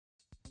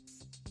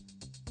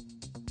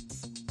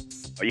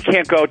You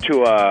can't go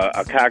to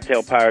a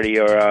cocktail party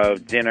or a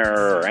dinner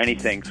or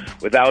anything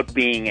without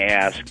being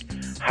asked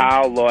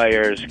how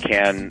lawyers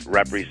can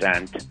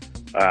represent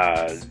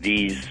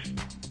these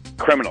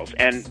criminals.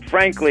 And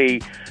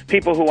frankly,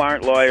 people who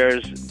aren't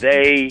lawyers,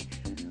 they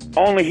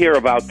only hear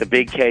about the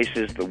big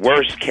cases, the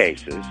worst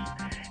cases.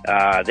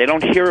 They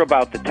don't hear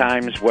about the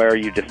times where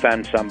you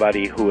defend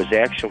somebody who is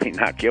actually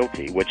not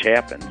guilty, which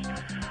happens.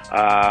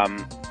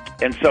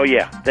 And so,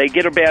 yeah, they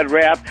get a bad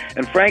rap.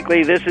 And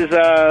frankly, this is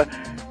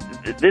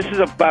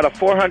about a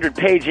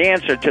 400-page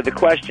answer to the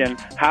question,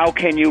 how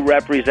can you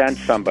represent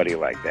somebody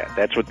like that?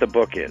 That's what the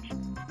book is.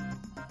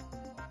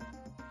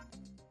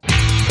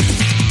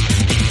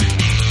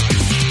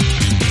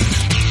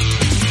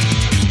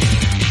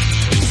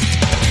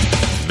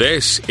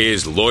 This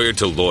is Lawyer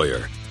to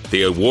Lawyer,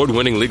 the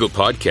award-winning legal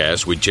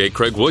podcast with J.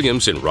 Craig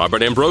Williams and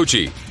Robert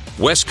Ambrogi.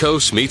 West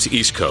Coast meets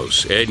East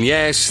Coast, and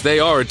yes, they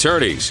are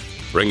attorneys,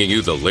 bringing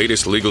you the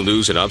latest legal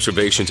news and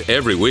observations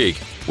every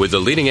week with the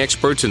leading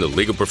experts in the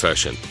legal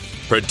profession.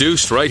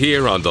 Produced right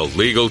here on the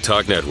Legal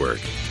Talk Network.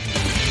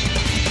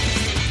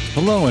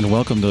 Hello and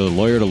welcome to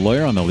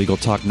Lawyer on the Legal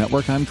Talk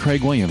Network. I'm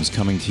Craig Williams,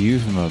 coming to you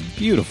from a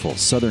beautiful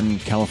Southern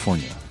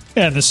California.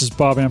 And this is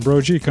Bob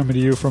Ambrogi coming to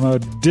you from a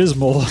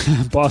dismal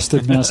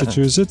Boston,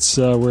 Massachusetts,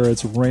 where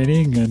it's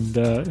raining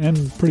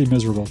and pretty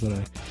miserable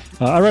today.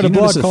 I read a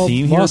blog called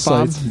Law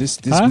Sites.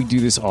 We do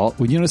this all.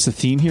 Well, you notice the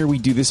theme here? We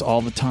do this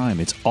all the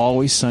time. It's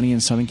always sunny in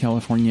Southern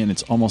California, and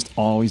it's almost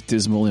always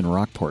dismal in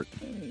Rockport.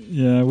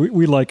 Yeah,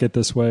 we like it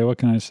this way. What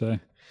can I say?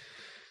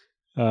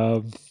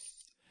 I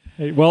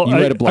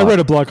read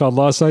a blog called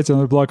Law Sites,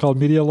 another blog called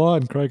Media Law,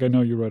 and Craig, I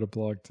know you wrote a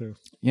blog too.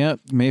 Yeah,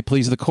 may it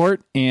please the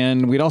court.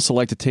 And we'd also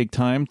like to take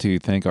time to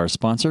thank our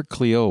sponsor,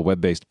 Clio, a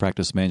web-based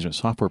practice management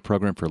software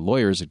program for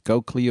lawyers at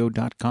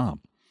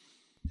goclio.com.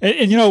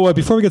 And you know,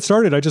 before we get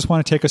started, I just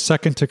want to take a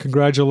second to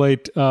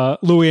congratulate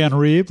Luann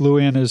Reeb.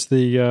 Luann is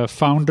the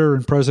founder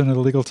and president of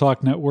the Legal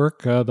Talk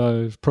Network,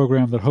 the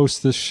program that hosts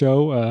this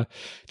show.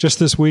 Just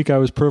this week, I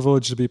was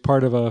privileged to be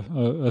part of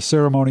a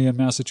ceremony in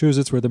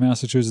Massachusetts where the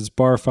Massachusetts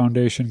Bar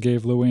Foundation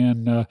gave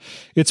Luann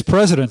its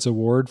President's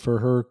Award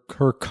for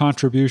her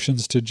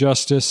contributions to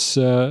justice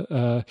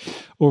over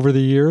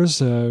the years.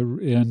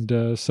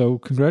 So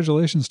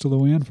congratulations to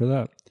Luann for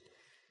that.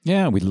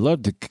 Yeah, we'd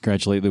love to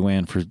congratulate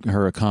Luann for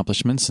her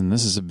accomplishments, and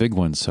this is a big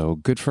one, so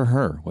good for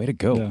her. Way to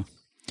go. Yeah.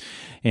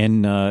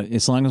 And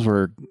as long as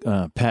we're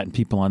patting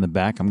people on the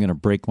back, I'm going to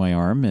break my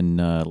arm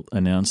and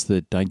announce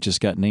that I just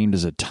got named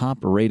as a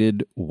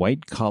top-rated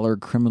white-collar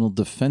criminal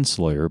defense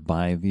lawyer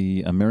by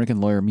the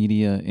American Lawyer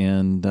Media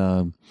and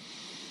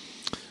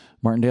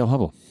Martindale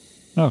Hubbell.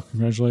 Oh,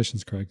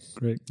 congratulations, Craig.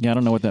 Great. Yeah, I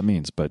don't know what that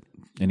means, but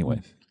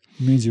anyway.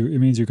 It means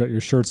you got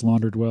your shirts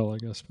laundered well, I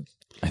guess.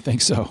 I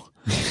think so.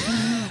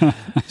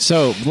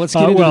 So let's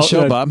get into the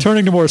show, Bob.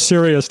 Turning to more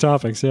serious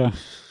topics, yeah.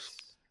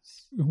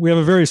 We have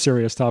a very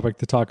serious topic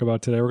to talk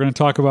about today. We're going to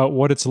talk about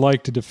what it's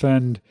like to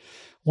defend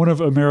one of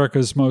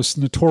America's most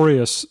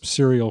notorious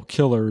serial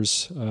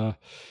killers.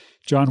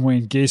 John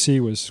Wayne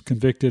Gacy was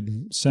convicted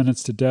and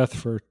sentenced to death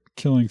for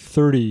killing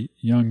 30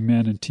 young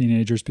men and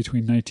teenagers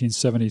between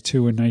 1972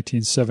 and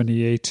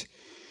 1978.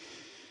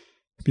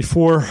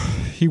 Before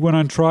he went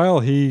on trial,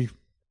 he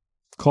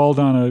called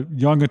on a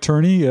young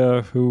attorney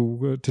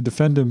to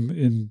defend him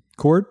in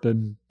court,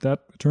 and that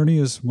attorney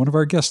is one of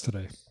our guests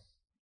today.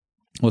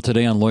 Well,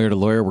 today on Lawyer to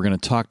Lawyer, we're going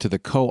to talk to the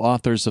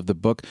co-authors of the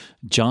book,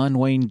 John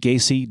Wayne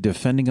Gacy,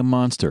 Defending a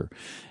Monster,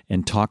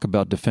 and talk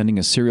about defending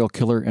a serial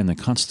killer and the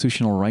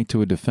constitutional right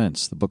to a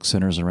defense. The book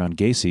centers around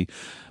Gacy,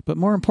 but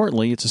more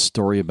importantly, it's a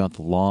story about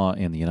the law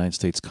and the United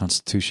States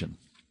Constitution.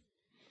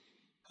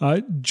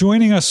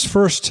 Joining us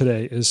first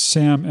today is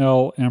Sam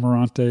L.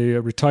 Amarante,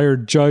 a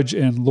retired judge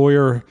and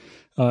lawyer.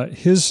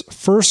 His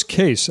first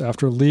case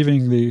after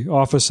leaving the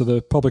office of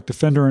the public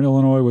defender in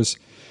Illinois was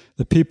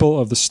the people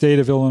of the state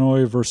of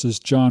Illinois versus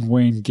John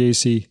Wayne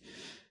Gacy.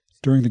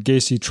 During the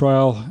Gacy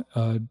trial,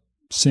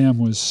 Sam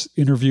was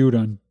interviewed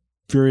on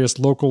various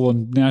local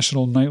and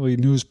national nightly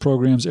news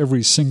programs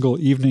every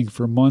single evening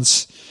for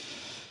months.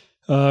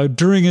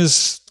 During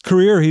his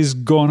career, he's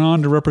gone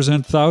on to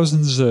represent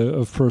thousands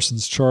of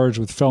persons charged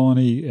with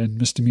felony and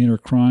misdemeanor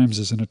crimes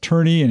as an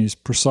attorney, and he's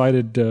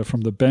presided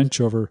from the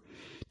bench over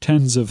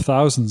tens of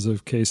thousands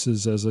of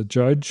cases as a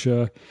judge,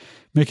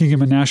 making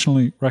him a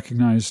nationally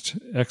recognized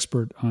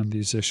expert on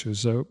these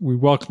issues. We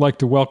like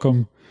to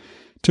welcome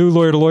to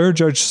Lawyer,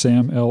 Judge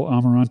Sam L.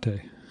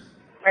 Amarante.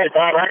 Hey,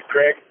 Bob. Hi,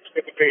 Craig. It's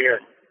good to be here.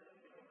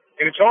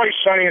 And it's always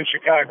sunny in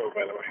Chicago,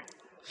 by the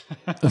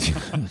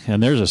way.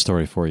 And there's a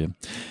story for you.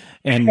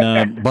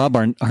 And Bob,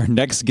 our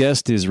next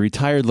guest is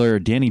retired lawyer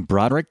Danny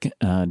Broderick.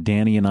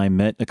 Danny and I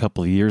met a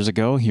couple of years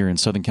ago here in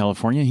Southern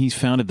California. He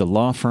founded the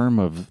law firm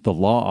of the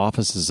law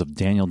offices of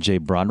Daniel J.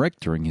 Broderick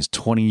during his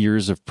 20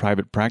 years of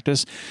private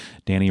practice.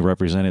 Danny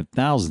represented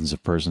thousands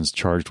of persons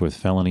charged with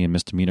felony and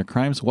misdemeanor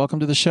crimes.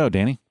 Welcome to the show,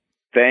 Danny.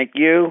 Thank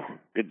you.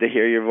 Good to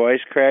hear your voice,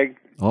 Craig.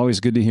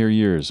 Always good to hear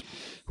yours.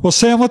 Well,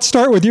 Sam, let's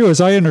start with you.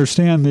 As I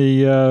understand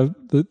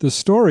the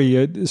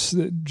story,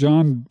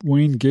 John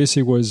Wayne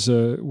Gacy was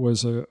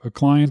a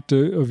client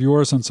of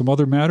yours on some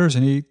other matters,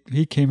 and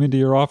he came into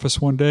your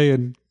office one day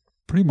and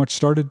pretty much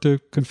started to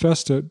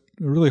confess to a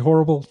really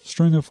horrible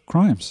string of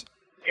crimes.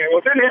 Yeah, well,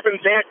 it didn't happen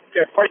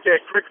quite that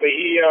quickly.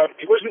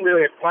 He wasn't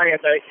really a client.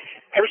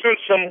 I was doing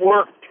some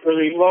work for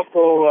the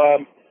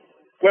local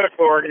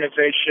political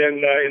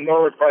organization in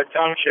Norwood Park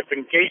Township,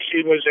 and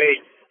Gacy was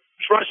a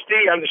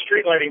trustee on the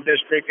street lighting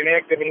district and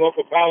active in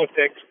local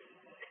politics.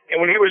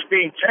 And when he was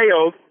being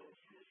tailed,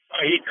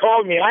 he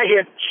called me. I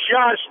had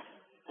just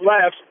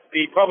left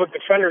the public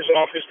defender's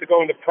office to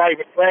go into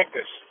private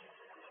practice.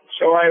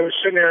 So I was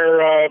sitting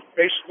there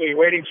basically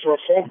waiting for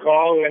a phone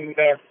call, and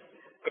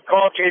the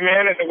call came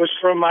in, and it was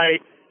from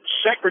my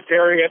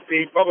secretary at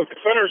the public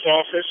defender's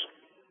office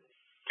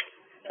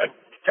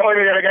telling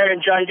me that a guy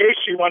named John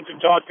Gacy wanted to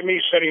talk to me.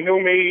 He said he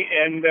knew me,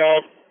 and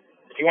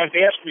he wanted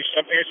to ask me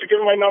something. I said, give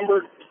him my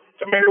number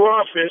to my new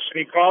office, and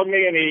he called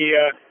me, and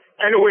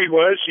I knew who he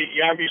was. He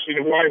obviously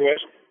knew who I was.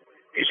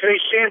 He said,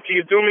 hey, Sam,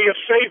 can you do me a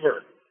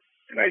favor?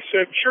 And I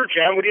said, sure,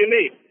 John, what do you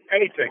need?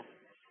 Anything.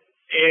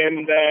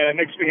 And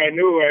next thing I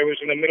knew, I was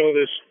in the middle of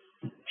this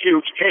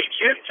huge case.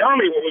 He didn't tell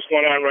me what was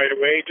going on right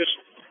away. He just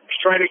was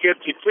trying to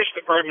get the police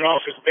department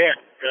off his back,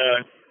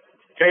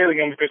 tailing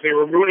him because they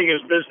were ruining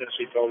his business,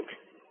 he told me.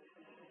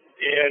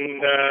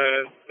 And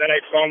then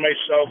I found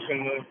myself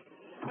in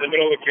the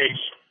middle of the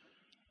case.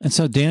 And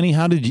so, Danny,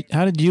 how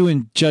did you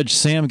and Judge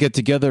Sam get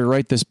together to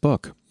write this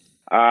book?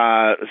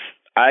 I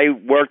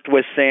worked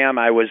with Sam.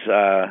 I was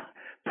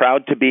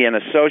proud to be an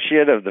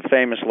associate of the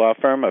famous law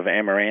firm of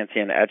Amarante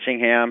and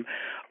Etchingham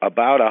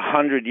about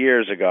 100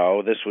 years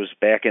ago. This was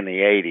back in the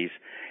 80s.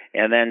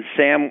 And then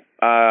Sam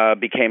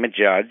became a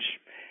judge,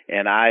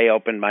 and I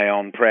opened my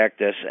own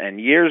practice.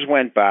 And years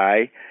went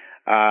by.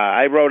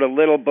 I wrote a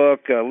little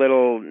book, a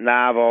little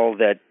novel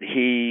that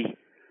he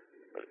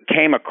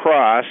came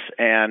across,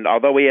 and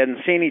although we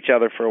hadn't seen each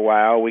other for a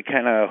while, we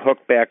kind of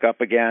hooked back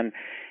up again.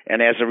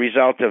 And as a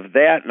result of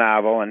that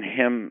novel and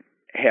him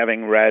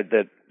having read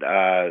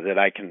that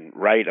I can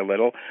write a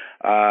little,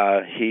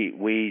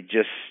 we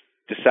just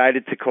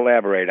decided to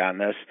collaborate on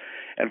this.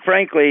 And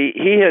frankly,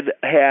 he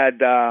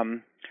had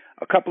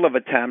a couple of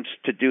attempts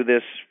to do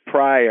this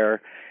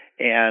prior,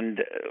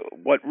 and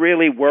what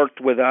really worked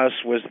with us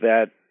was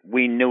that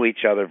we knew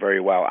each other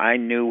very well. I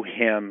knew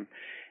him.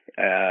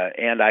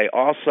 And I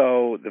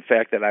also, the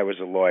fact that I was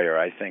a lawyer,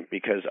 I think,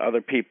 because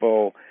other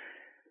people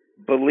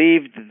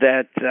believed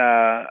that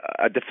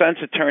a defense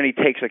attorney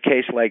takes a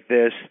case like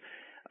this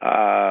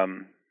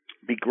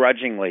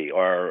begrudgingly,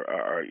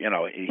 or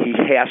he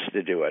has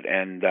to do it,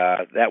 and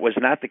that was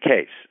not the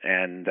case.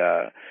 And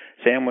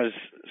Sam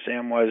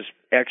was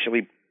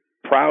actually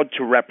proud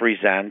to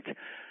represent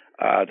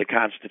the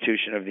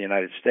Constitution of the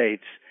United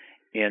States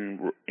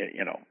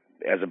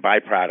as a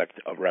byproduct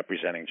of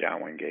representing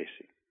John Wayne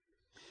Gacy.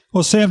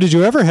 Well, Sam, did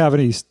you ever have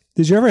any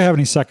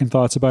second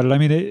thoughts about it? I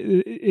mean,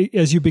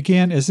 as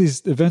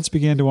these events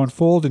began to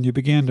unfold and you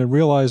began to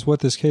realize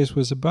what this case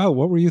was about,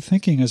 what were you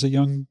thinking as a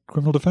young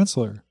criminal defense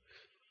lawyer?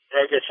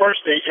 The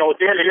first thing,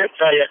 Danny didn't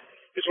tell you,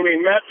 is when he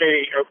met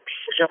me,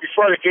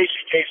 before the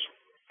Gacy case,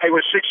 I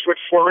was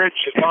 6'4"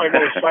 now I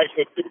was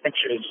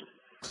 5'2".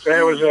 So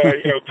that was,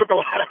 took a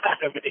lot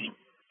out of me.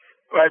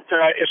 But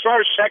as far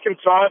as second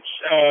thoughts,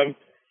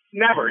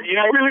 never.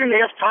 I really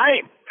didn't have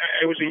time.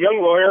 I was a young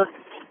lawyer.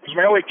 It was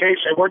my only case.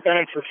 I worked on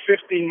it for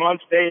 15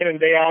 months, day in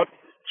and day out,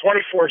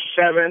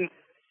 24/7,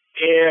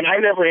 and I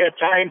never had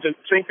time to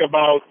think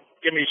about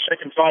giving me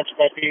second thoughts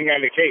about being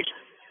on the case.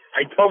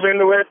 I dove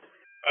into it.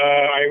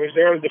 I was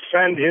there to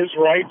defend his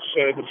rights,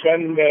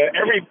 defend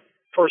every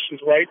person's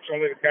rights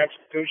under the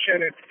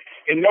Constitution,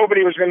 and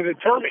nobody was going to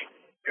deter me.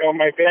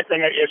 My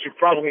background, as you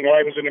probably know,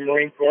 I was in the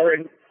Marine Corps,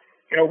 and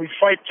we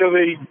fight to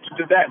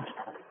the death.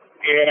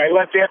 And I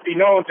let that be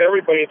known to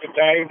everybody at the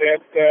time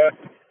that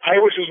I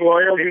was his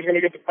lawyer. He was going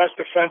to get the best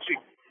defense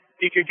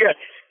he could get.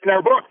 In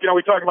our book,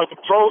 we talk about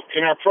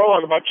in our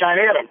prologue about John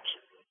Adams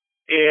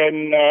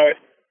and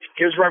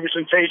his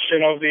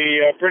representation of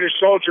the British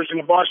soldiers in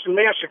the Boston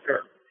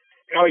Massacre.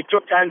 He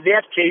took on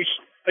that case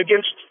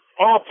against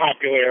all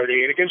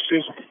popularity and against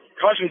his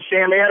cousin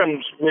Sam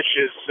Adams'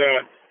 wishes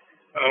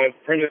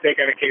for him to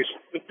take on a case.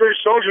 The British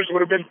soldiers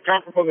would have been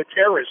comparable to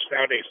terrorists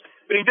nowadays,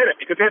 but he did it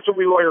because that's what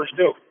we lawyers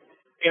do.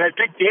 And I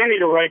picked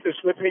Danny to write this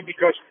with me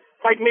because,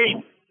 like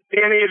me,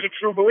 Danny is a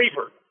true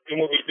believer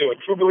in what we do, a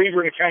true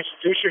believer in the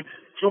Constitution,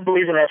 true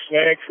believer in our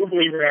flag, true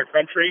believer in our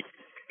country.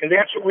 And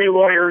that's what we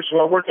lawyers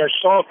who are worth our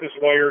salt as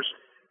lawyers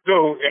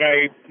do. And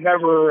I would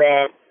never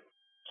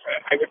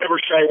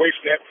shy away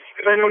from that,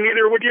 because I know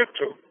neither would you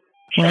two.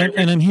 Well,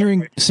 and I'm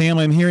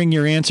hearing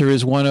your answer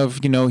is one of,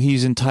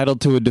 he's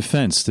entitled to a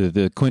defense,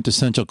 the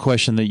quintessential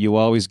question that you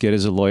always get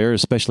as a lawyer,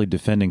 especially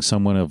defending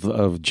someone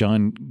of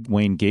John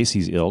Wayne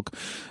Gacy's ilk.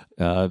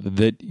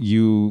 That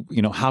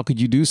how could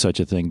you do such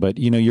a thing? But,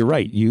 you're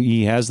right.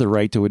 He has the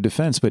right to a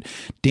defense. But,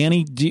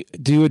 Danny,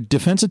 do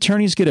defense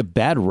attorneys get a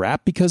bad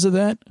rap because of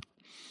that?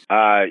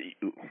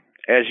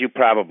 as you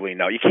probably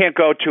know. You can't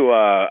go to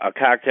a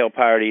cocktail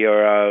party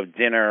or a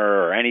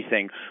dinner or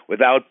anything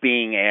without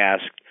being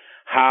asked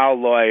how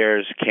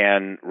lawyers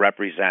can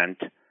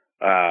represent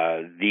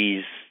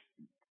these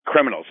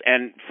criminals.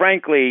 And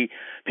frankly,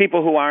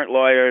 people who aren't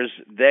lawyers,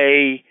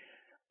 they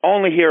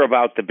only hear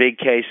about the big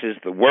cases,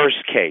 the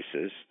worst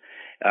cases.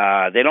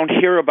 They don't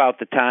hear about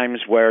the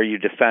times where you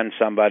defend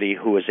somebody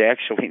who is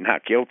actually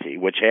not guilty,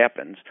 which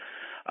happens.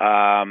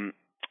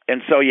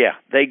 And so, yeah,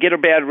 they get a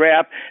bad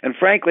rap. And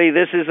frankly,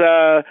 this is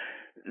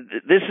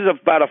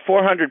about a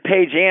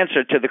 400-page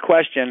answer to the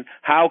question,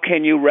 how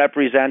can you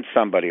represent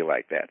somebody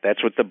like that?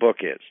 That's what the book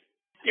is.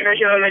 You know,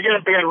 they get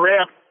a bad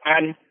rap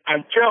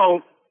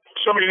until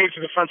somebody needs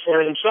a defense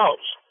lawyer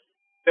themselves.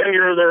 Then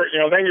you're their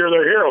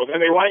hero. Then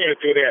they want you to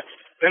do that.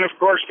 Then, of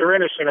course, they're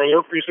innocent or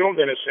they're presumed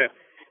innocent.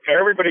 And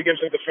everybody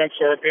gives a defense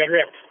lawyer a bad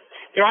rap.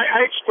 You know,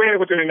 I explain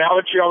it with an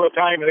analogy all the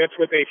time, and that's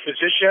with a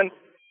physician.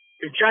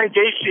 If John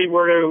Gacy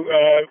were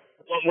to,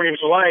 when he was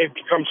alive,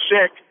 become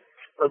sick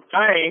or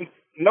dying,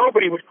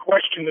 nobody would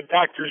question the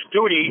doctor's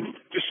duty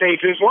to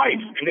save his life.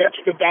 And that's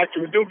what the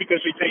doctor would do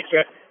because he takes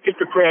a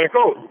Hippocratic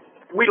oath.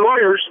 We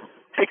lawyers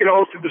take an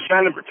oath to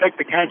defend and protect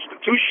the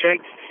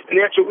Constitution,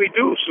 and that's what we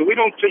do. So we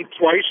don't think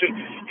twice,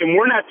 and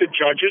we're not the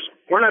judges.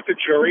 We're not the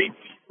jury.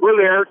 We're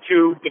there to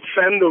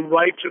defend the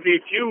rights of the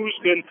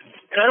accused, and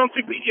I don't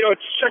think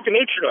it's second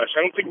nature to us.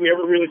 I don't think we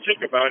ever really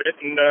think about it.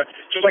 And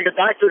just like a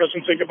doctor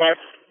doesn't think about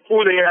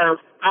who they are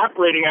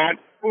operating on,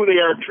 who they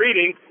are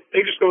treating,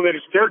 they just know that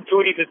it's their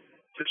duty to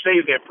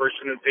save that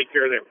person and take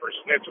care of that person.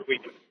 That's what we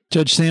do.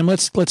 Judge Sam,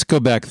 let's go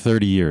back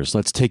 30 years.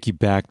 Let's take you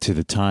back to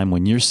the time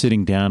when you're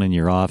sitting down in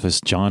your office.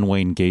 John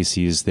Wayne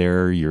Gacy is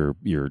there. You're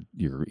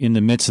in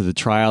the midst of the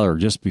trial or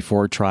just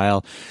before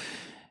trial.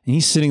 And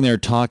he's sitting there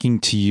talking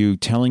to you,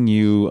 telling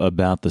you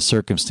about the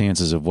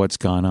circumstances of what's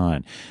gone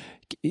on.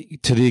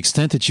 To the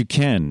extent that you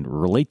can,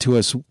 relate to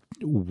us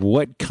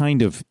what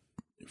kind of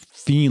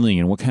feeling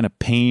and what kind of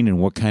pain and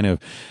what kind of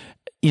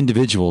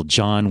individual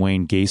John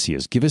Wayne Gacy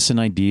is. Give us an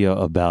idea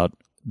about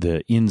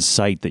the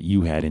insight that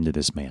you had into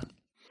this man.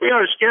 You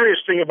know, the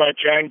scariest thing about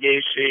John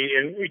Gacy,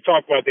 and we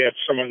talk about that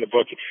some in the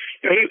book,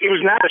 he was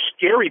not a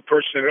scary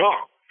person at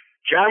all.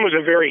 John was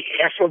a very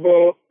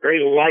affable, very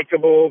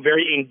likable,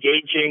 very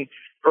engaging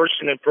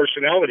person and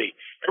personality.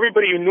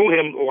 Everybody who knew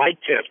him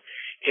liked him.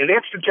 And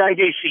that's the John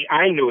Gacy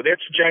I knew.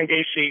 That's the John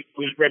Gacy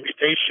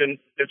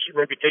that's the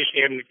reputation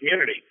he had in the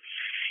community.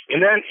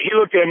 And then he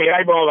looked at me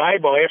eyeball to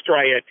eyeball after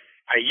I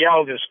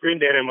yelled and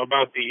screamed at him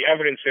about the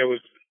evidence that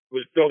was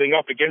building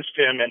up against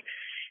him and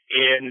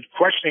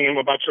questioning him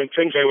about some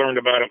things I learned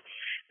about him.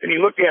 And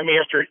he looked at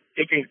me after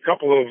taking a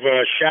couple of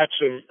shots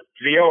of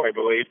VO, I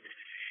believe.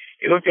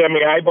 He looked at me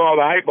eyeball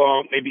to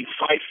eyeball, maybe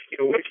 5 feet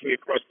away from me,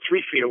 across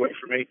 3 feet away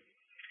from me,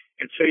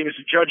 and said he was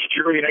a judge,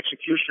 jury, and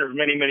executioner of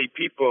many, many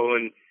people,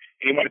 and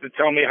he wanted to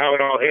tell me how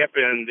it all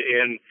happened,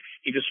 and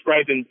he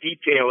described in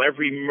detail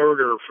every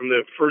murder from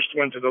the first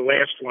one to the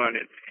last one,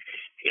 and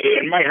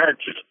my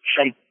heart just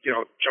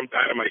jumped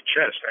out of my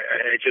chest.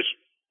 I just,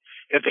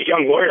 as a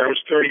young lawyer, I was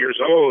 30 years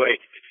old.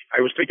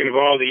 I was thinking of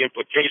all the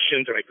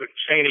implications, and I couldn't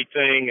say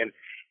anything, and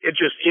it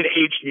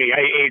aged me.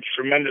 I aged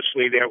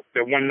tremendously that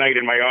one night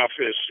in my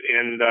office,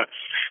 and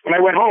when I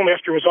went home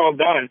after it was all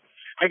done,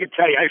 I could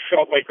tell you I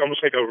felt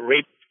almost like a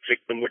rape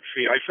victim would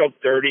feel. I felt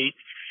dirty.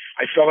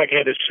 I felt like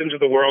I had the sins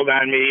of the world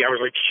on me. I was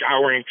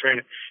showering,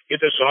 trying to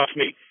get this off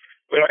me.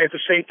 But at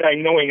the same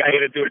time, knowing I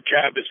had to do a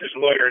job as his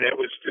lawyer, and that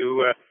was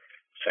to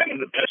defend him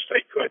the best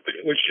I could. But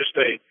it was just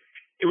a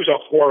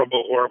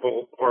horrible,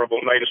 horrible,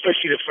 horrible night,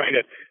 especially to find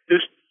that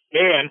this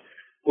man,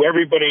 who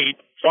everybody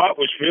thought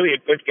was really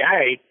a good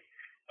guy,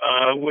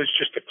 was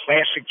just a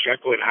classic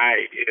Jekyll and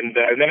Hyde. And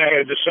then I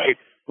had to decide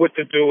what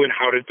to do and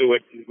how to do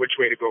it and which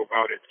way to go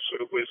about it.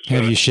 So it was.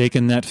 Have you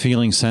shaken that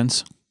feeling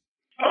since?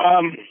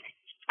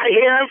 I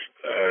have,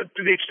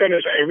 to the extent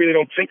as I really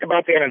don't think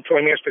about that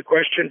until I'm asked the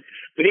question.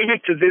 But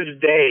even to this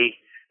day,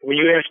 when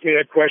you ask me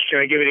that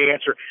question, I give you the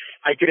answer.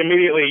 I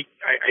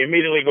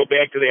immediately go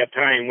back to that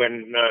time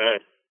when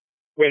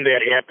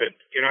that happened.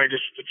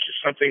 It's just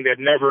something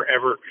that never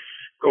ever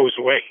goes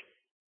away.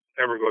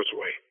 Never goes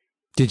away.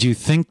 Did you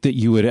think that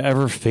you would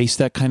ever face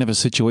that kind of a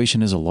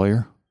situation as a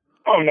lawyer?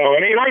 Oh no!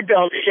 I mean, I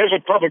dealt as a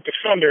public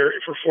defender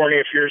for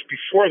 4.5 years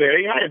before that.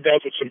 I had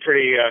dealt with some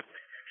pretty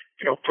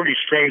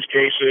strange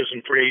cases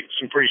and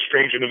some pretty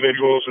strange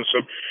individuals and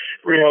some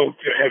real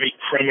heavy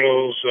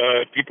criminals.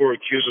 People were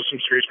accused of some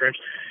serious crimes.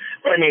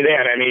 But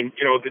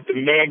the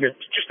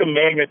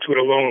magnitude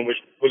alone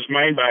was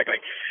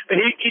mind-boggling. And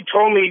he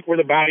told me where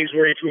the bodies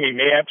were. He threw me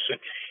maps, and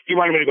he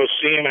wanted me to go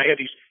see him. And I had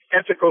these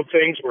ethical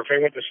things where if I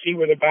went to see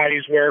where the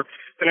bodies were,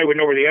 then I would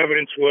know where the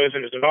evidence was.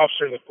 And as an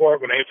officer in the court,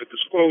 when I had to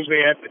disclose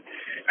that,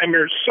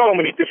 there's so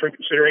many different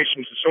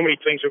considerations and so many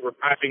things that were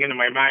popping into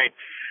my mind,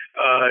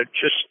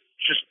 just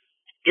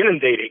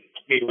inundating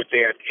me with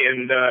that.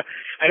 And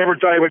I never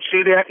thought I would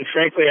see that. And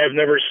frankly, I've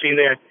never seen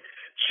that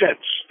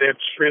since.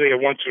 That's really a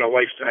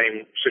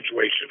once-in-a-lifetime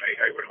situation,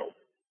 I would hope.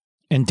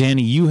 And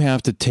Danny, you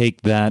have to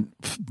take that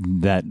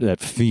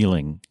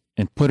feeling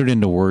and put it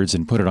into words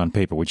and put it on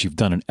paper, which you've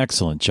done an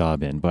excellent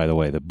job in, by the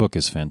way. The book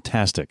is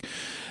fantastic.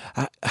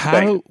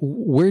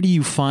 Where do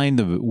you find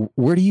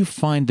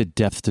the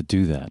depth to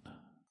do that?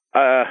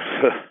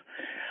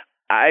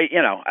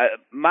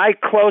 My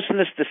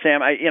closeness to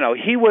Sam,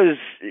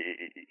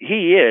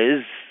 he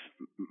is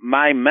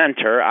my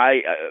mentor.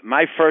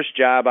 My first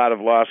job out of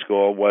law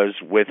school was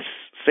with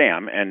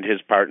Sam and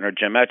his partner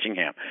Jim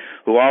Etchingham,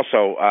 who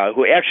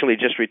actually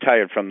just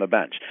retired from the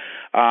bench.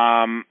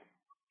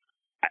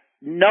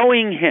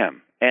 Knowing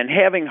him and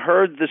having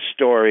heard the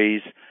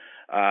stories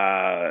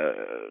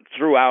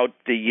throughout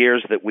the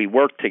years that we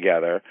worked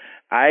together,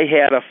 I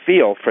had a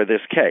feel for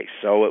this case.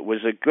 So it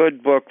was a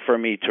good book for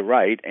me to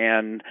write,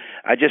 and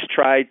I just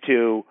tried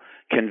to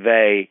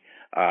convey,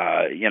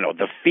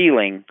 the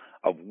feeling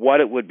of what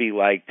it would be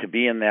like to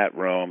be in that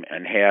room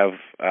and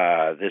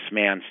have this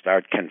man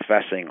start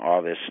confessing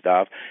all this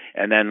stuff,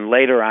 and then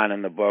later on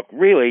in the book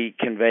really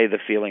convey the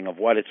feeling of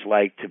what it's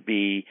like to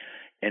be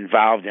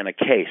involved in a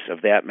case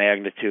of that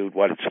magnitude,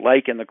 what it's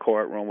like in the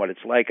courtroom, what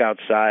it's like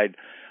outside,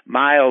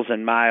 miles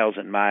and miles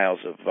and miles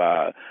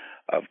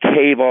of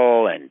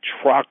cable and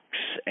trucks,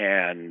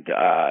 and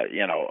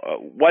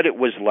what it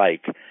was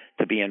like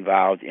to be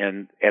involved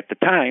in, at the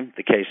time,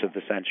 the case of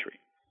the century.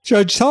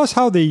 Judge, tell us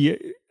how the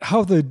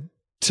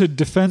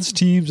defense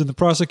teams and the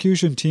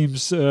prosecution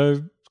teams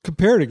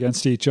compared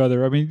against each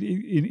other. I mean,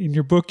 in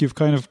your book, you've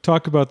kind of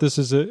talked about this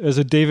as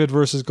a David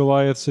versus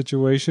Goliath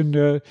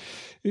situation.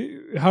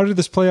 How did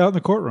this play out in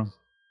the courtroom?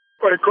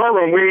 Well, the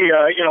courtroom,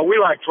 we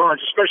like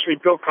Florence,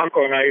 especially Bill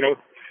Kunkel and I. The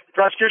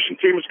prosecution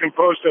team was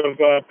composed of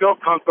Bill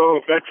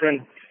Kunkel, a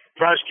veteran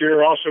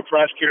prosecutor, also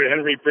prosecuted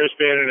Henry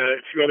Brisbane and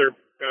a few other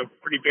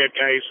pretty bad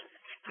guys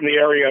from the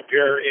area up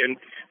here, and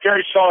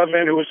Terry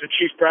Sullivan, who was the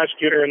chief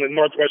prosecutor in the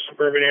northwest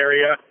suburban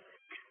area.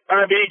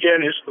 Bob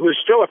Egan, who is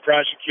still a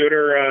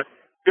prosecutor.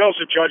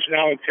 Bill's a judge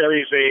now, and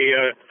Terry's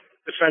a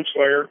defense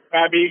lawyer.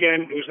 Bob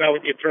Egan, who's now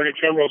with the Attorney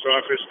General's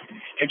office,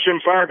 and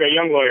Jim Farga, a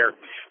young lawyer.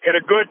 Had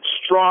a good,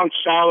 strong,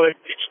 solid,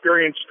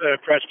 experienced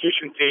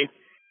prosecution team.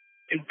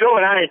 And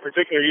Bill and I, in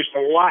particular, used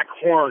to lock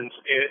horns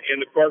in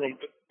the courtroom.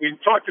 We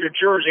talked to the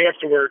jurors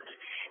afterward,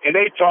 and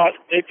they thought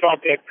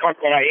that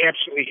Kunkel and I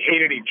absolutely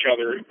hated each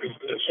other because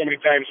so many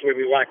times when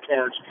we locked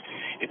horns,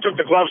 it took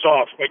the gloves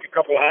off, like a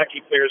couple of hockey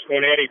players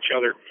going at each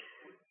other.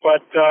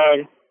 But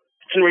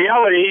in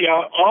reality,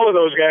 all of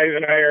those guys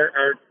and I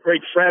are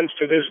great friends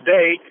to this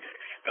day.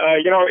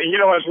 As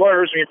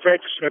lawyers, when you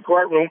practice in a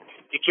courtroom,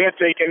 you can't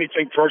take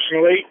anything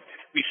personally.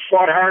 We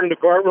fought hard in the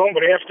courtroom,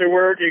 but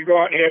afterward, you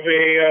go out and have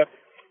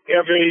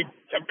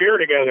a beer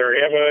together,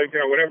 have a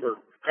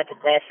cup of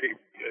coffee,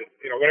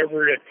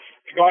 whatever.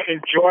 You go out and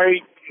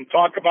enjoy and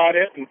talk about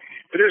it. And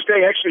to this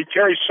day, actually,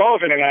 Terry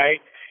Sullivan and I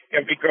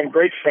have become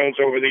great friends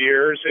over the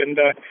years. And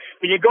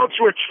when you go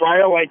through a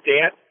trial like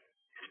that,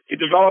 you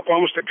develop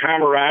almost a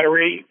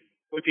camaraderie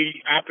with the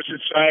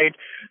opposite side,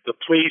 the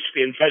police,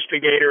 the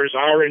investigators,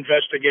 our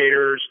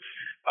investigators,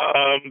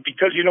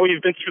 because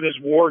you've been through this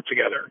war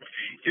together.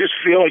 You just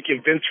feel like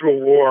you've been through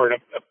a war and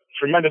a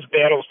tremendous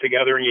battles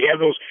together, and you have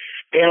those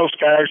battle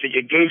scars that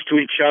you gave to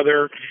each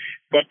other.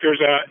 But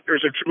there's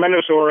a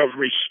tremendous aura of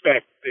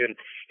respect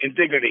and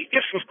dignity,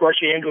 if of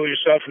course you handle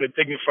yourself in a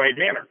dignified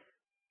manner.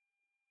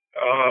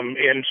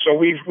 And so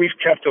we've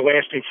kept a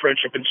lasting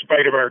friendship in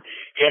spite of our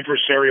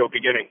adversarial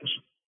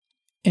beginnings.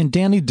 And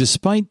Danny,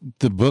 despite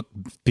the book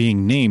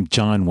being named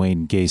John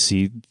Wayne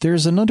Gacy,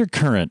 there's an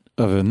undercurrent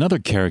of another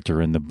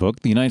character in the book,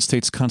 the United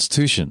States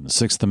Constitution, the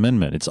Sixth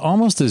Amendment. It's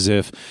almost as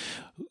if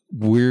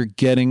we're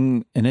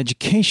getting an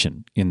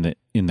education in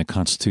the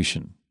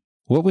Constitution.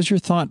 What was your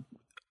thought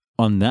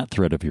on that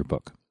thread of your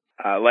book?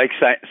 Like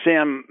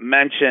Sam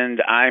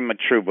mentioned, I'm a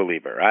true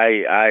believer.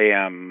 I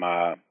am.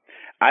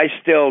 I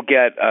still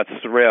get a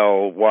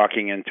thrill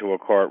walking into a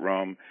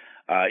courtroom,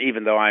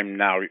 even though I'm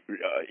now,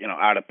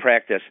 out of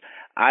practice.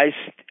 I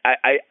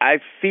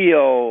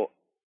feel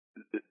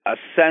a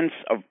sense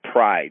of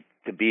pride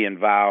to be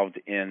involved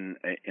in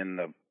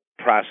the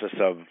process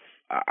of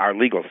our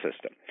legal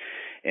system.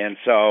 And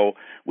so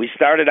we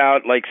started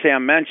out, like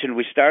Sam mentioned,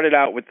 with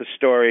the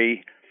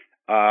story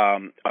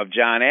of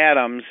John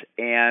Adams,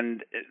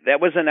 and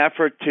that was an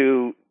effort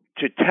to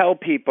tell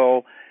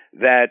people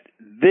that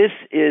this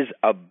is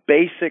a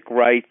basic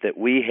right that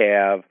we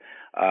have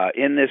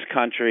in this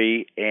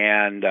country,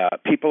 and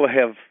people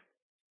have,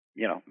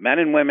 men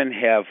and women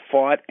have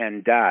fought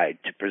and died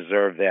to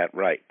preserve that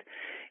right.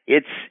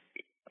 It's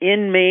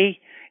in me,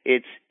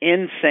 it's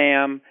in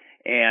Sam,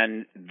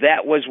 and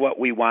that was what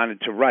we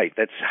wanted to write.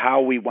 That's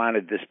how we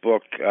wanted this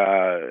book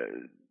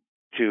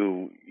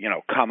to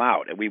come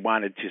out. And we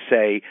wanted to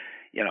say,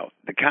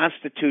 the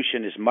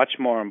Constitution is much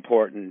more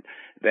important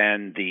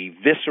than the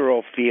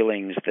visceral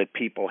feelings that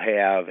people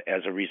have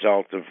as a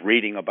result of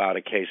reading about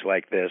a case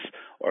like this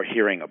or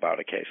hearing about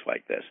a case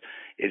like this.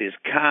 It is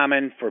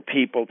common for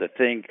people to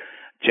think,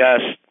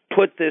 just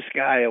put this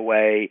guy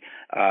away,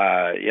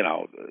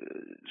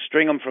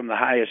 string him from the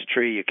highest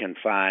tree you can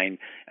find,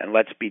 and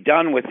let's be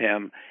done with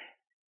him.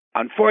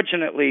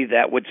 unfortunately,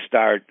 that would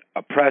start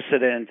a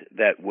precedent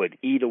that would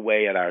eat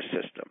away at our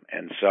system.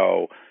 And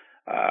so,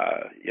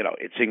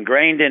 it's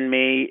ingrained in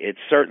me. It's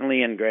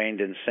certainly ingrained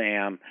in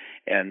Sam.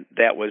 And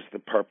that was the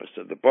purpose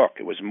of the book.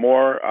 It was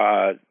more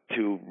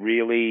to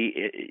really,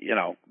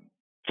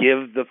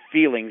 give the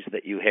feelings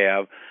that you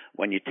have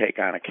when you take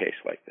on a case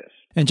like this.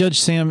 And Judge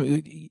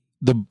Sam,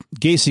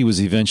 Gacy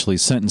was eventually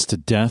sentenced to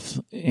death,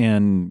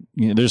 and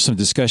there's some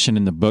discussion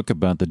in the book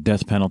about the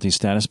death penalty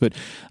status, but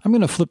I'm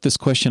going to flip this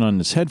question on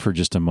its head for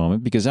just a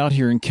moment, because out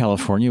here in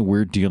California,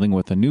 we're dealing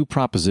with a new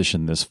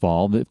proposition this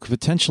fall that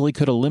potentially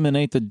could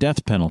eliminate the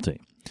death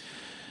penalty.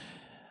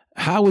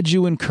 How would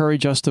you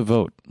encourage us to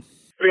vote?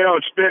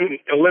 It's been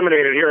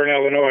eliminated here in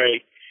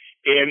Illinois.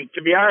 And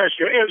to be honest,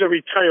 as a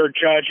retired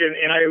judge,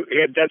 and I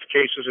had death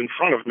cases in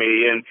front of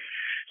me, and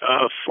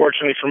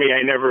fortunately for me,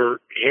 I never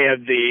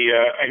had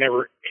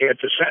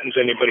to sentence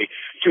anybody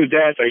to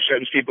death. I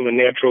sentenced people to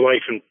natural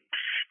life in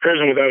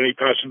prison without any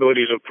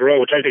possibilities of parole,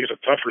 which I think is a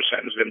tougher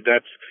sentence than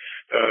death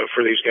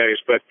for these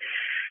guys. But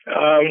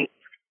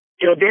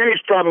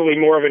Danny's probably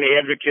more of an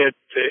advocate.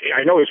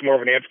 I know he's more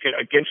of an advocate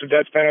against the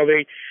death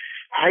penalty.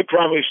 I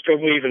probably still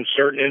believe in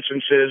certain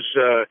instances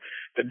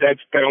the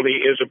death penalty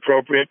is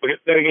appropriate, but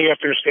then again, you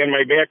have to understand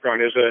my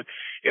background as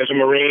a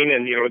Marine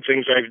and the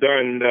things I've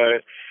done.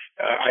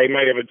 I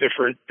might have a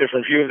different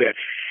view of that.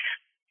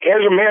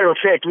 As a matter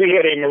of fact, we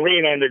had a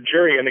Marine on the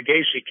jury in the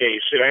Gacy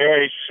case, and I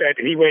always said,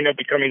 and he wound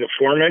up becoming the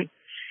foreman.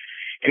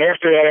 And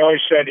after that, I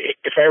always said,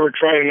 if I ever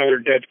tried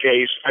another death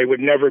case, I would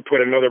never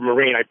put another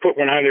Marine. I put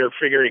one on there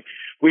figuring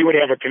we would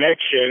have a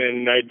connection,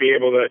 and I'd be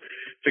able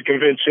to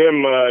convince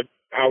him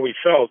how we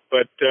felt,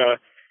 but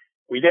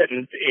we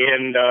didn't,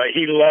 and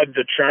he led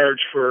the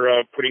charge for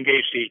putting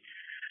Gacy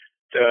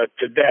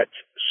to death.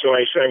 So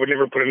I said I would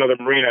never put another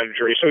Marine on a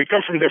jury. So we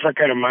come from a different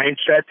kind of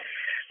mindset.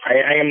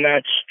 I am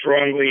not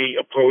strongly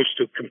opposed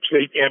to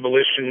complete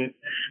abolition,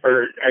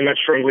 or I'm not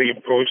strongly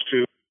opposed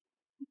to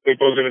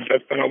imposing a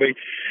death penalty.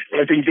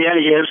 But I think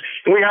Danny is,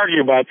 and we argue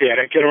about that.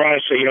 I can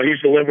honestly,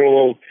 he's the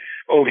liberal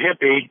old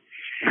hippie,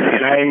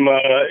 and I'm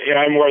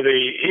more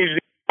he's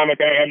the economic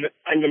guy.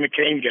 I'm the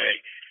McCain guy.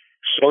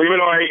 So even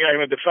though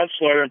I'm a defense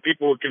lawyer and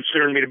people would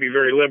consider me to be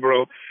very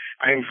liberal,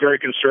 I'm very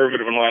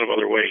conservative in a lot of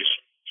other ways.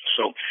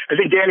 So I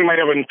think Danny might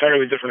have an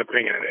entirely different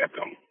opinion on that,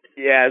 though.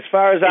 Yeah, as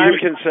far as I'm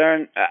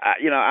concerned,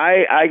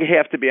 I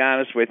have to be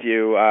honest with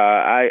you.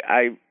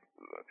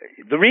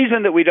 The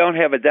reason that we don't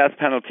have a death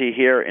penalty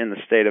here in the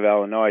state of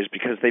Illinois is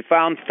because they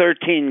found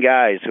 13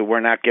 guys who were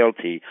not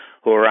guilty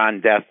who were on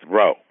death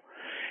row.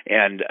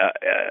 And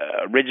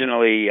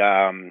originally,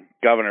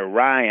 Governor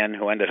Ryan,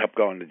 who ended up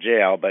going to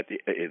jail, but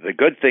the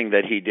good thing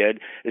that he did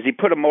is he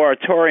put a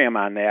moratorium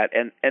on that,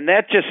 and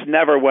that just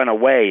never went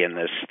away in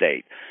this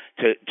state.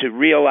 To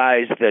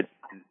realize that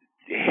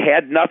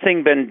had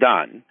nothing been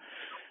done,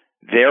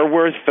 there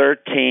were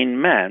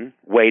 13 men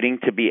waiting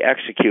to be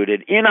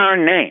executed in our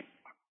name,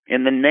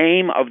 in the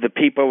name of the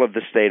people of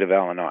the state of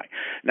Illinois.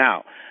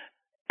 Now,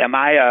 am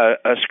I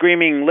a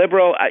screaming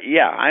liberal?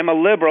 Yeah, I'm a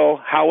liberal.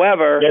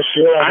 However, yes,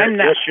 you are. I'm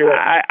not. Yes, you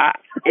are.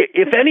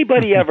 If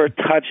anybody ever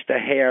touched a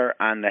hair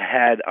on the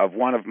head of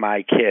one of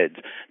my kids,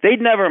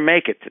 they'd never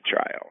make it to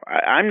trial.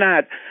 I'm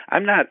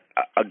not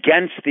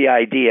against the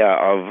idea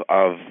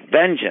of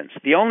vengeance.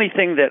 The only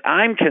thing that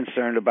I'm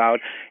concerned about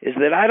is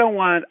that I don't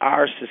want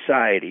our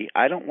society,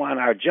 I don't want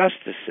our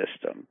justice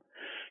system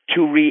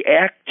to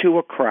react to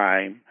a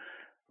crime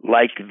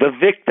like the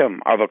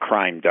victim of a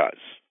crime does.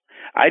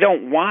 I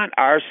don't want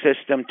our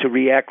system to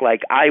react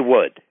like I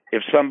would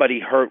if somebody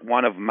hurt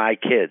one of my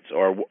kids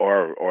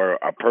or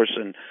a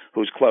person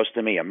who's close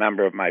to me, a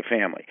member of my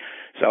family.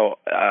 So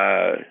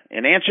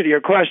in answer to your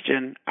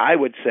question, I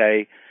would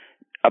say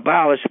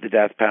abolish the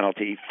death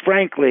penalty.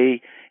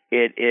 Frankly,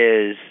 it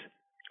is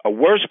a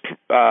worse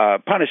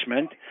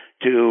punishment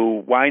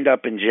to wind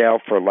up in jail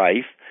for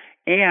life,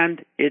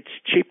 and it's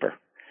cheaper.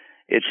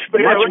 It's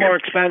much more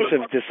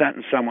expensive to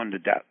sentence someone to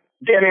death.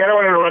 Danny, I don't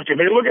want to interrupt you,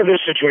 but look at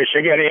this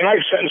situation again. And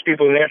I've sentenced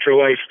people to natural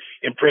life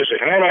in prison.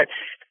 And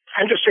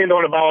I'm just saying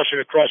don't abolish it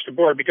across the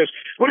board, because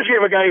what if you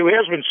have a guy who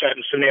has been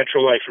sentenced to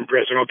natural life in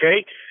prison,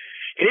 okay?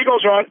 And he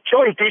goes around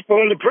killing people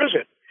in the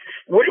prison.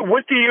 What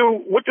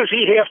does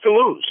he have to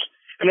lose?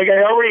 And the guy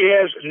already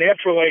has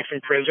natural life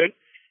in prison.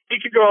 He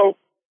could go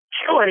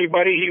kill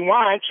anybody he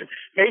wants.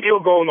 Maybe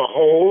he'll go in the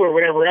hole or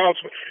whatever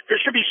else. But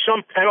there should be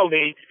some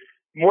penalty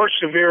more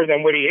severe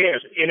than what he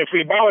has. And if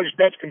we abolish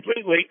death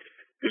completely,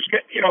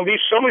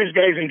 some of these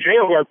guys in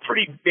jail who are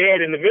pretty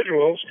bad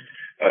individuals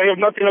have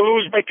nothing to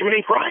lose by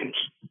committing crimes.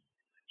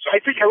 So I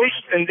think at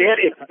least in that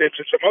instance,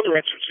 in some other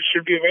instances,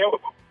 should be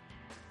available.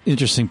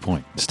 Interesting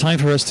point. It's time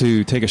for us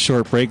to take a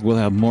short break. We'll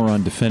have more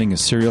on defending a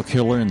serial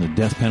killer and the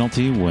death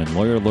penalty when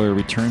Lawyer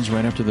returns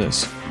right after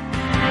this.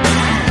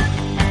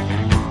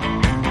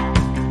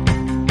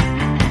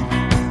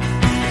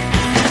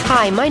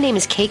 Hi, my name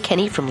is Kay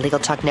Kenny from Legal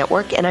Talk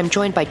Network, and I'm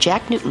joined by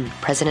Jack Newton,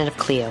 president of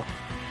Clio.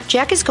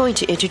 Jack is going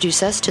to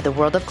introduce us to the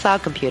world of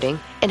cloud computing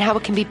and how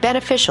it can be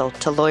beneficial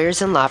to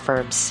lawyers and law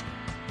firms.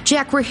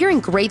 Jack, we're hearing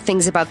great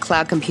things about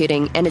cloud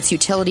computing and its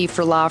utility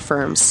for law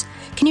firms.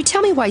 Can you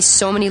tell me why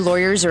so many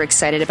lawyers are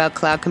excited about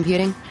cloud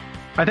computing?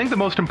 I think the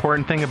most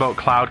important thing about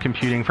cloud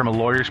computing from a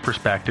lawyer's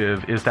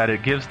perspective is that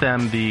it gives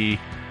them the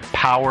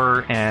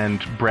power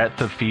and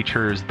breadth of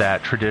features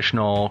that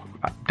traditional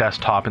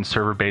desktop and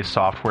server-based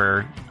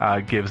software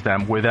gives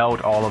them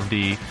without all of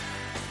the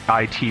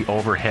IT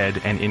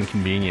overhead and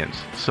inconvenience.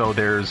 So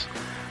there's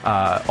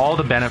all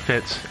the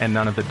benefits and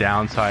none of the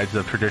downsides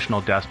of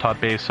traditional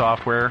desktop-based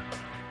software,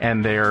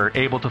 and they're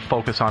able to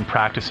focus on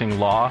practicing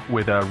law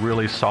with a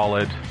really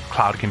solid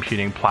cloud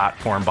computing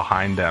platform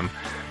behind them.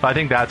 So I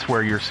think that's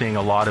where you're seeing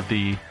a lot of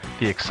the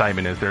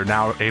excitement is they're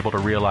now able to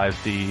realize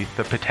the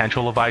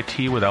potential of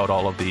IT without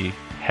all of the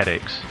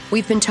headaches.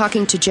 We've been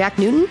talking to Jack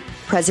Newton,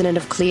 president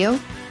of Clio.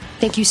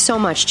 Thank you so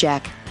much,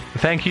 Jack.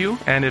 Thank you.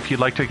 And if you'd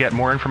like to get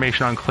more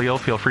information on Clio,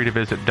 feel free to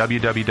visit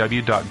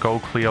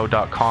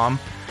www.goclio.com.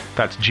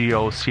 That's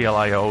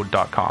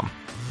GOCLIO.com.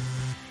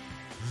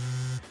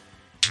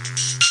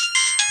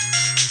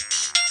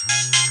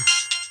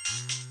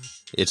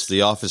 It's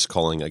the office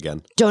calling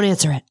again. Don't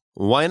answer it.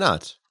 Why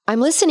not? I'm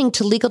listening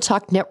to Legal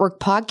Talk Network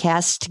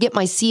podcasts to get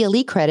my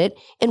CLE credit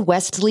in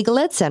West Legal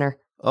Ed Center.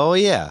 Oh,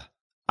 yeah.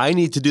 I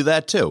need to do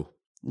that too.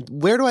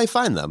 Where do I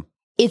find them?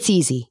 It's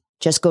easy.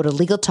 Just go to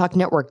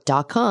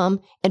LegalTalkNetwork.com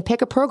and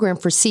pick a program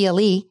for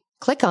CLE,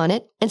 click on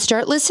it, and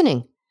start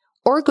listening.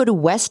 Or go to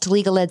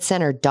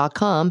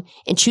WestLegalEdCenter.com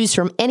and choose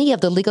from any of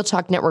the Legal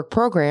Talk Network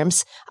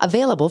programs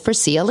available for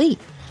CLE.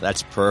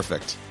 That's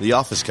perfect. The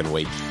office can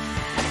wait.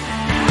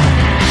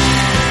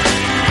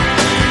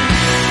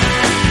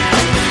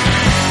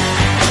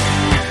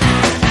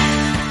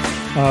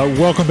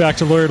 Welcome back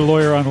to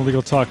Lawyer on the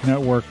Legal Talk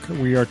Network.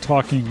 We are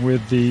talking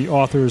with the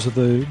authors of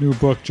the new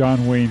book,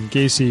 John Wayne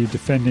Gacy,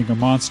 Defending a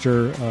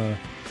Monster,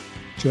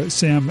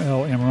 Sam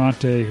L.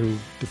 Amarante, who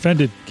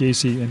defended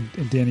Gacy,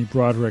 and Danny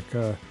Broderick,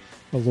 a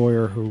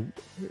lawyer who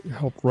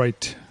helped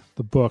write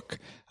the book.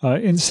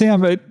 And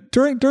Sam,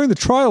 during the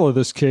trial of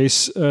this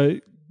case,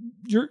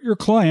 your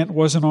client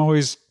wasn't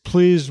always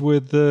pleased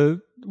with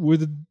the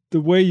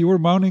way you were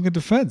mounting a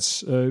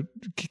defense.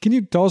 Can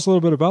you tell us a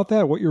little bit about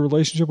that, what your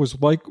relationship was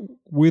like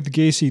with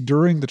Gacy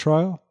during the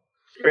trial?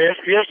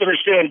 You have to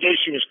understand,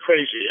 Gacy was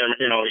crazy. I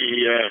mean,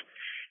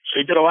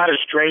 he did a lot of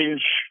very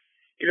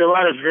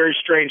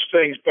strange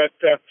things, but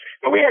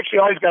we actually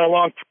always got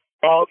along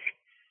well.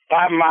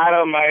 Bob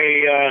Mata,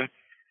 my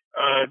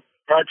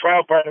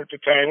trial partner at the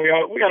time,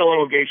 we got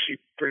along with Gacy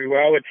pretty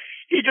well. And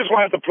he just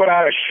wanted to put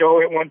out a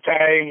show at one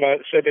time,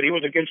 said that he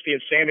was against the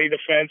insanity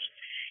defense.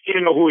 He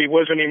didn't know who he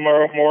was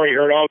anymore. He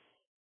heard all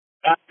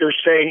doctors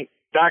saying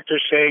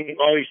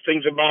all these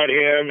things about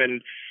him,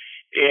 and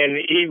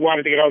he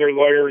wanted to get other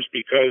lawyers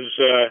because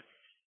of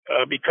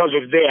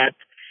that.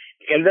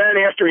 And then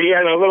after he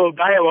had a little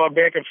dialogue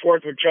back and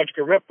forth with Judge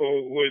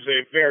Garippo, who was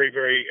a very,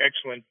 very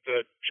excellent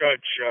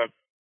judge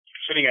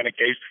sitting on the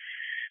case,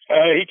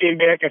 he came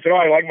back and said,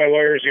 "Oh, I like my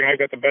lawyers. I've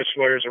got the best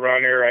lawyers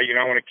around here. I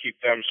want to keep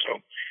them."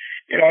 So,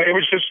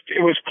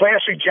 it was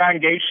classic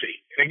John Gacy.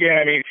 And again,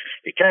 I mean,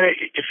 it kind of,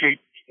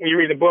 when you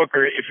read the book,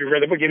 or if you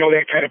read the book,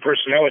 that kind of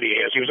personality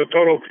he has. He was a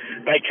total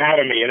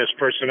dichotomy in his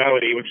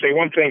personality. He would say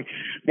one thing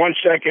 1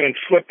 second and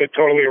flip it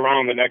totally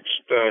around the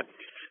next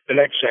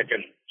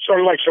second.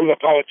 Sort of like some of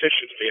the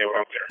politicians we have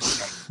out there.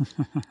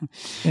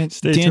 And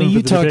Danny,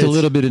 you talked a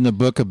little bit in the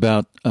book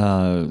about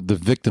the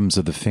victims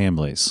of the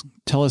families.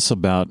 Tell us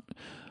about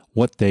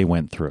what they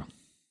went through.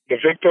 The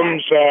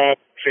victims'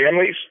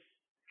 families?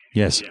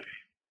 Yes.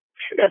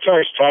 That's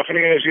always tough. And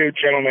as you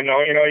gentlemen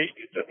know,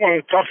 one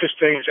of the toughest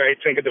things I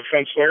think a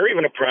defense lawyer,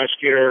 even a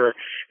prosecutor, or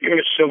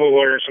even a civil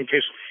lawyer in some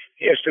cases,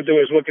 he has to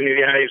do is look into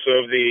the eyes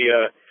of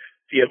the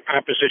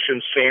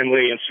opposition's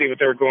family and see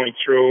what they're going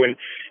through, and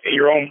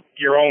your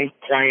own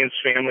client's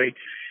family.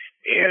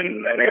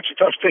 And that's a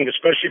tough thing,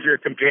 especially if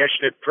you're a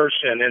compassionate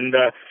person. And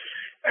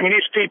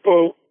these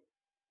people,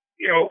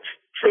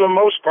 for the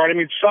most part,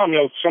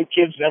 some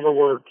kids never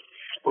were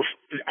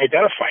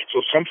identified. So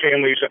some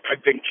families I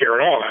didn't care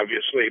at all,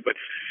 obviously. But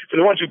for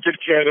the ones who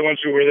did care, the ones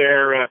who were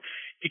there,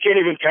 you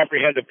can't even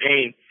comprehend the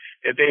pain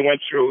that they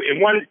went through. And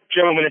one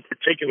gentleman in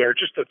particular,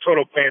 just a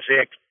total class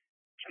act,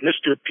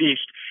 Mr.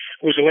 Peast,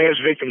 who was the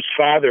last victim's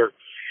father,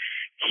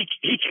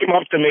 he came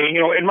up to me,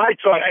 and my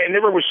thought, I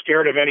never was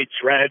scared of any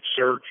threats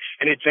or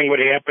anything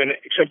would happen,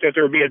 except that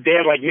there would be a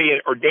dad like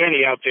me or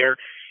Danny out there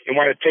and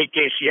want to take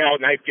Gacy out,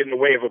 and I'd get in the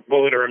way of a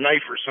bullet or a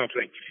knife or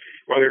something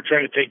while they're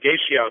trying to take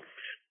Gacy out.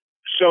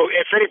 So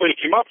if anybody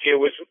came up to you,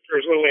 there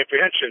was a little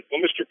apprehension.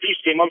 Well, Mr.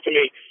 Peast came up to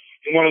me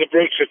in one of the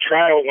breaks at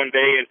trial one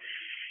day, and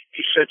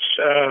he said,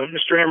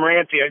 Mr.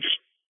 Amarante, I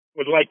just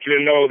would like you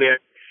to know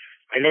that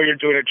I know you're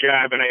doing a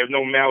job, and I have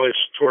no malice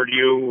toward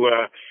you,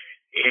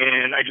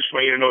 and I just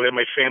want you to know that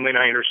my family and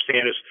I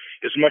understand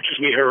as much as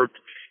we hurt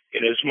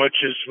and as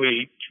much as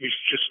we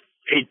just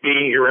hate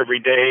being here every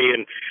day,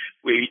 and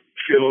we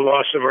feel the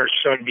loss of our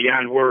son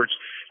beyond words.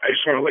 I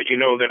just want to let you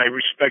know that I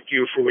respect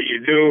you for what you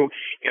do,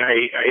 and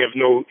I have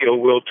no ill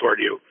will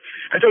toward you.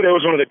 I thought that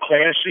was one of the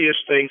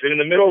classiest things. And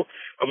in the middle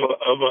of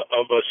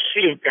a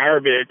sea of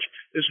garbage,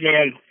 this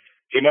man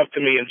came up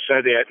to me and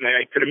said that, and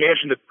I could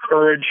imagine the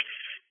courage,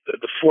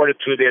 the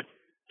fortitude, that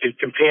and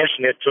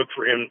compassion that took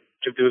for him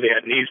to do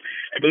that. And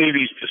I believe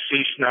he's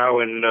deceased now,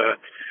 and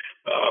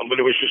but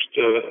it was just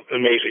an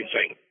amazing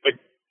thing. But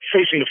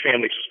facing the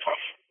families is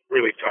tough,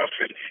 really tough,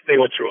 and they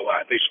went through a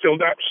lot. They still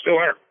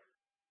are.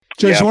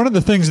 Judge, one of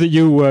the things that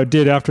you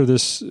did after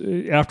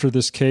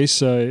this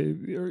case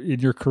in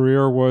your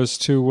career was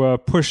to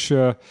push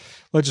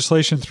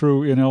legislation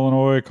through in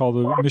Illinois called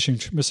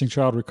the Missing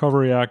Child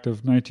Recovery Act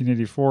of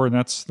 1984, and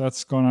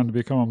that's gone on to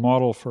become a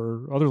model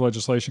for other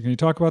legislation. Can you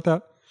talk about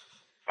that?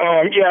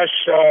 Yes.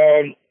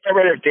 I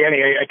read it,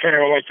 Danny. I kind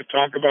of like to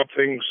talk about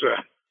things.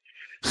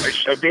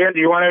 So, Dan, do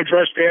you want to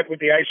address that with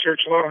the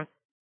iSearch law?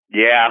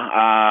 Yeah.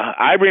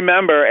 I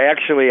remember,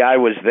 actually, I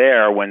was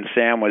there when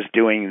Sam was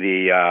doing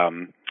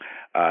the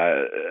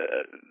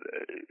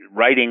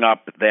writing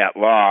up that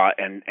law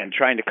and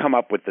trying to come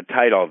up with the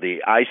title.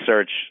 The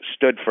iSearch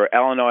stood for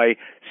Illinois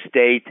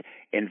State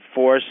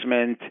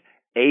Enforcement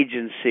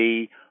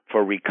Agency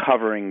for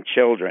Recovering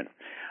Children.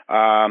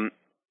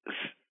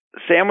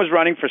 Sam was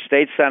running for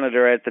state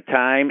senator at the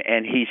time,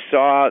 and he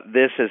saw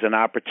this as an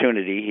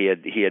opportunity.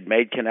 He had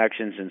made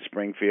connections in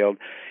Springfield.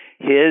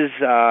 His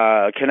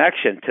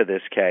connection to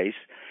this case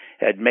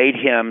had made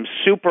him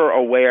super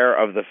aware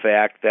of the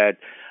fact that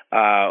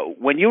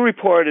when you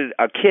reported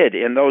a kid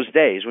in those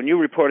days, when you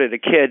reported a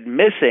kid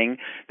missing,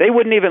 they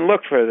wouldn't even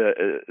look for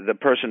the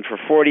person for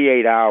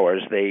 48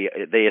 hours.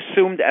 They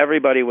assumed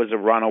everybody was a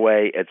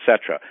runaway,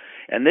 etc.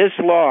 And this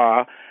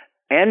law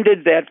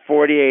ended that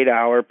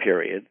 48-hour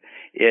period.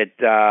 It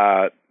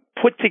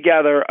put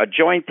together a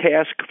joint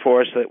task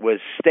force that was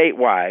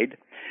statewide,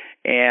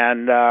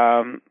 and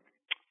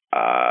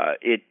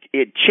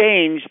it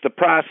changed the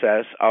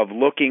process of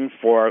looking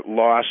for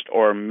lost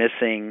or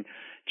missing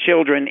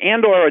children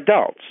and or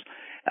adults.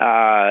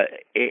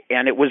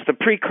 And it was the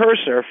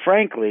precursor,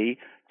 frankly,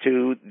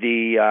 to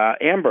the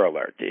Amber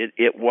Alert.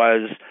 It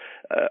was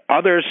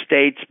other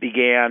states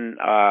began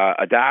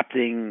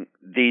adopting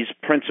these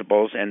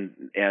principles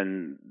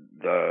and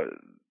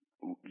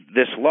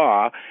this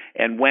law,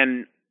 and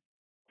when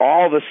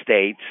all the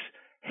states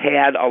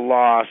had a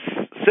law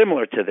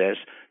similar to this,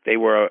 they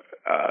were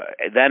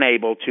then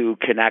able to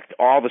connect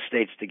all the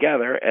states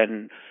together,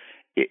 and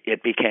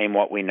it became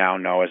what we now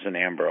know as an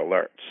Amber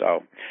Alert.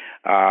 So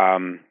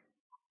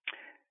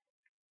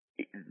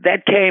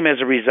that came as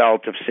a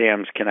result of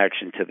Sam's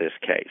connection to this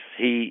case.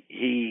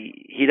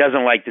 He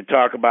doesn't like to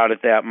talk about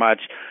it that much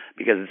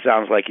because it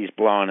sounds like he's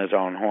blowing his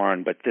own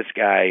horn, but this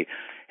guy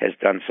has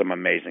done some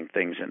amazing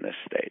things in this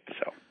state.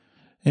 So,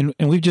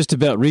 and we've just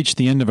about reached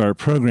the end of our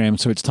program,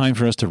 so it's time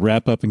for us to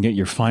wrap up and get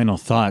your final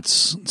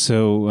thoughts.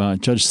 So,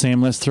 Judge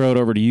Sam, let's throw it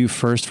over to you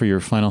first for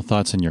your final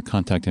thoughts and your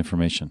contact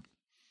information.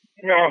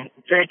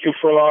 Thank you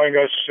for allowing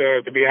us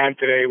to be on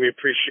today. We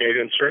appreciate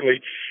it, and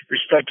certainly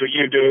respect what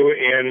you do.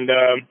 And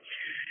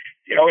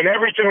in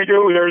everything we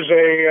do, there's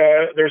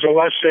a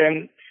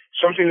lesson,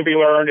 something to be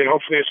learned, and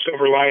hopefully a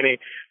silver lining.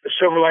 The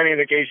silver lining in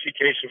the Gacy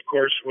case, of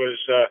course, was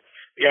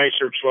the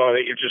iSearch law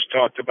that you just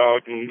talked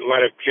about, and a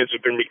lot of kids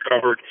have been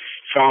recovered,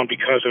 found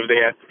because of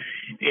that.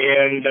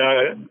 And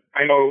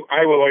I know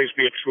I will always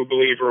be a true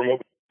believer in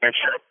what I'm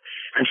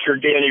sure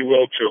Danny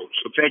will too.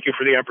 So thank you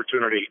for the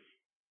opportunity,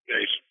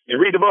 guys. And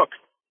read the book.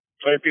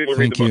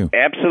 Thank you.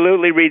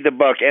 Absolutely read the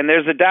book. And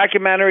there's a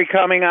documentary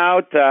coming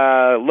out.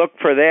 Look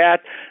for that.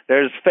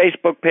 There's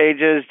Facebook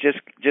pages.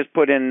 Just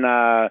put in,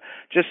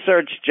 just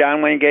search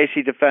John Wayne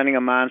Gacy Defending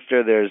a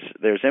Monster.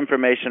 There's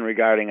information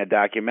regarding a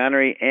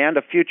documentary and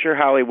a future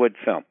Hollywood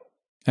film.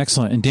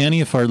 Excellent. And Danny,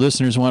 if our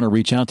listeners want to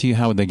reach out to you,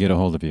 how would they get a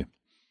hold of you?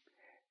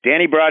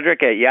 Danny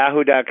Broderick at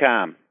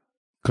yahoo.com.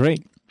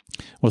 Great.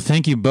 Well,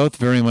 thank you both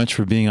very much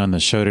for being on the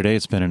show today.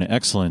 It's been an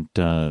excellent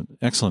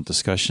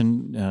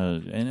discussion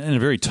and a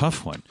very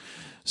tough one.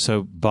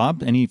 So,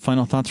 Bob, any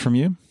final thoughts from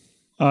you?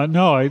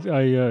 No,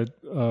 I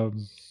have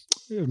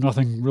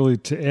nothing really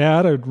to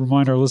add. I'd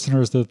remind our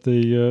listeners that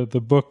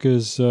the book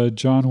is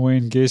John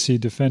Wayne Gacy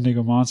Defending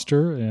a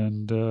Monster,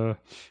 and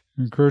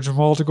encourage them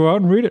all to go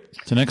out and read it.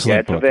 It's an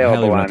excellent book.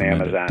 Available on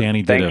Amazon.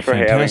 Danny did a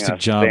fantastic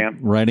job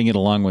writing it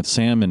along with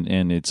Sam,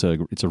 and it's a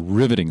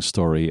riveting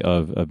story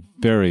of a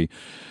very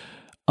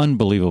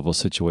unbelievable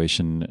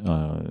situation.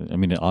 I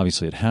mean,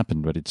 obviously it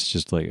happened, but it's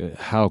just like,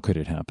 how could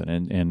it happen?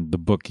 And the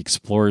book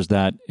explores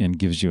that and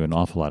gives you an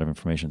awful lot of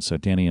information. So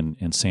Danny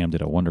and Sam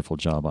did a wonderful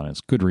job on it.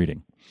 It's good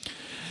reading.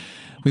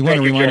 We want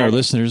to remind our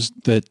listeners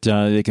that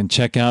they can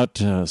check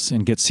out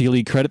and get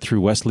CLE credit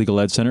through West Legal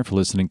Ed Center for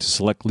listening to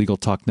select Legal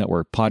Talk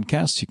Network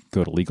podcasts. You can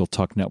go to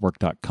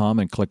LegalTalkNetwork.com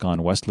and click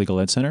on West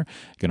Legal Ed Center.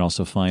 You can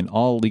also find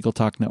all Legal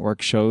Talk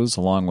Network shows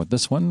along with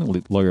this one,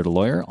 Lawyer to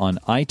Lawyer, on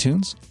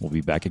iTunes. We'll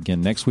be back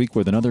again next week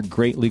with another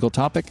great legal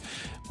topic.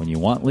 When you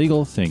want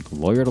legal, think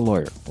Lawyer to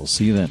Lawyer. We'll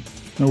see you then.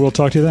 And we'll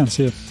talk to you then.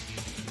 See you.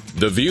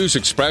 The views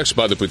expressed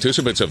by the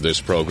participants of this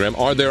program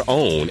are their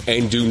own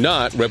and do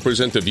not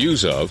represent the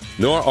views of,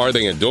 nor are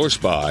they endorsed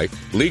by,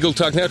 Legal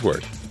Talk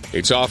Network,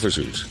 its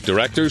officers,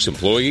 directors,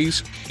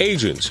 employees,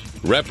 agents,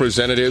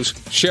 representatives,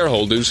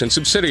 shareholders, and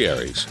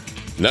subsidiaries.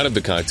 None of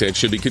the content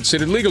should be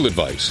considered legal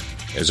advice.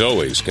 As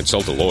always,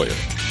 consult a lawyer.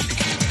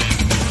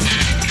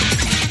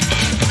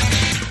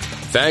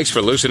 Thanks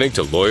for listening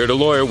to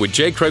Lawyer with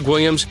J. Craig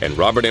Williams and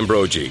Robert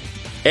Ambrogi.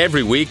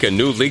 Every week, a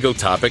new legal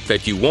topic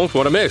that you won't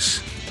want to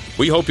miss.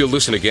 We hope you'll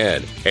listen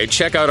again and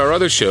check out our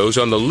other shows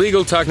on the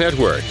Legal Talk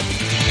Network.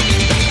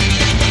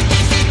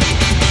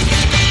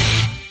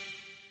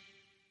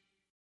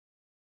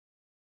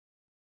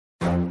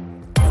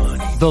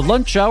 The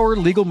Lunch Hour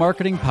Legal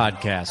Marketing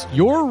Podcast,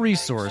 your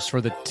resource for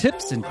the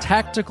tips and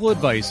tactical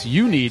advice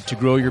you need to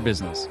grow your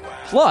business.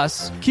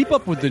 Plus, keep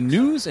up with the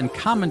news and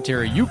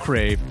commentary you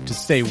crave to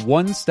stay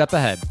one step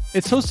ahead.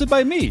 It's hosted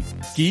by me,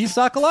 Guy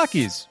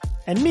Sakalakis.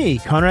 And me,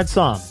 Conrad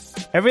Som.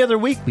 Every other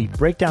week, we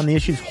break down the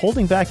issues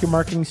holding back your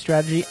marketing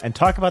strategy and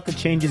talk about the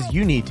changes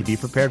you need to be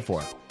prepared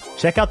for.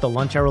 Check out the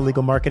Lunch Hour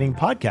Legal Marketing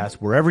Podcast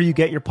wherever you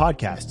get your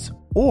podcasts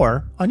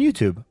or on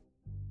YouTube.